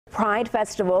Pride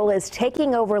Festival is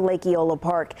taking over Lake Eola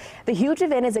Park. The huge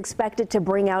event is expected to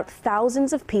bring out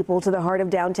thousands of people to the heart of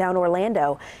downtown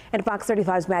Orlando. And Fox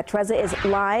 35's Matt Trezza is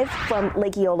live from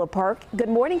Lake Eola Park. Good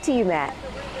morning to you, Matt.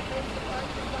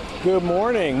 Good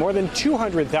morning. More than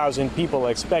 200,000 people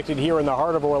expected here in the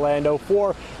heart of Orlando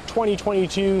for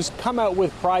 2022's Come Out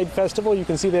with Pride Festival. You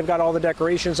can see they've got all the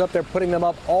decorations up. They're putting them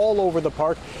up all over the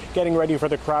park, getting ready for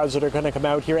the crowds that are going to come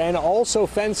out here, and also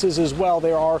fences as well.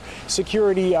 There are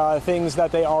security things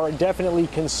that they are definitely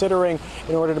considering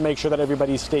in order to make sure that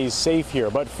everybody stays safe here.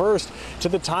 But first, to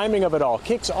the timing of it all.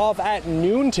 Kicks off at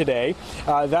noon today.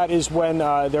 That is when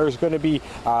there's going to be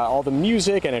all the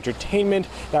music and entertainment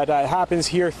that happens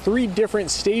here. 3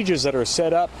 different stages that are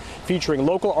set up featuring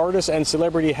local artists and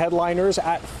celebrity headliners.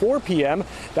 At 4 p.m.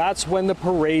 that's when the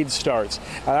parade starts.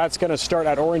 That's going to start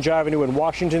at Orange Avenue and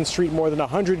Washington Street. More than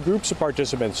 100 groups of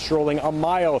participants strolling a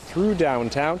mile through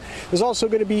downtown. There's also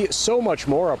going to be so much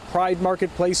more: a pride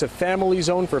marketplace, a family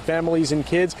zone for families and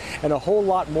kids, and a whole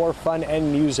lot more fun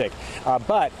and music.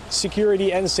 But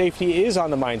security and safety is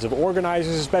on the minds of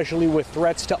organizers, especially with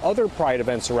threats to other pride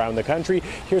events around the country.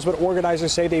 Here's what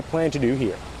organizers say they plan to do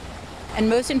here. And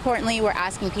most importantly, we're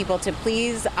asking people to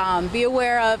please be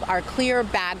aware of our clear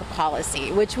bag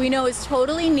policy, which we know is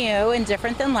totally new and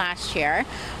different than last year.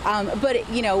 But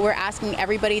you know, we're asking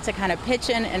everybody to kind of pitch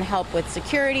in and help with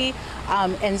security,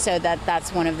 and so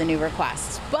that's one of the new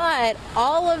requests. But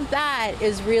all of that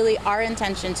is really our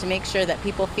intention, to make sure that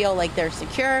people feel like they're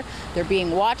secure, they're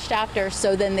being watched after,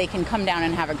 so then they can come down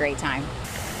and have a great time.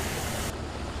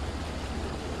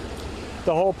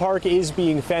 The whole park is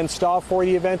being fenced off for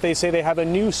the event. They say they have a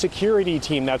new security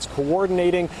team that's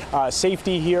coordinating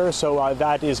safety here, so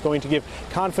that is going to give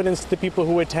confidence to the people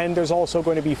who attend. There's also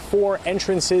going to be 4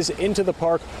 entrances into the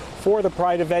park for the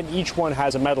Pride event. Each one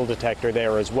has a metal detector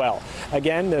there as well.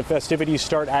 Again, the festivities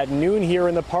start at noon here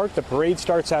in the park. The parade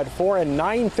starts at 4, and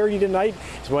 9:30 tonight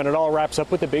is when it all wraps up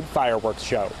with a big fireworks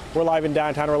show. We're live in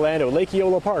downtown Orlando, Lake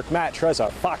Eola Park. Matt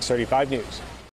Trezza, Fox 35 News.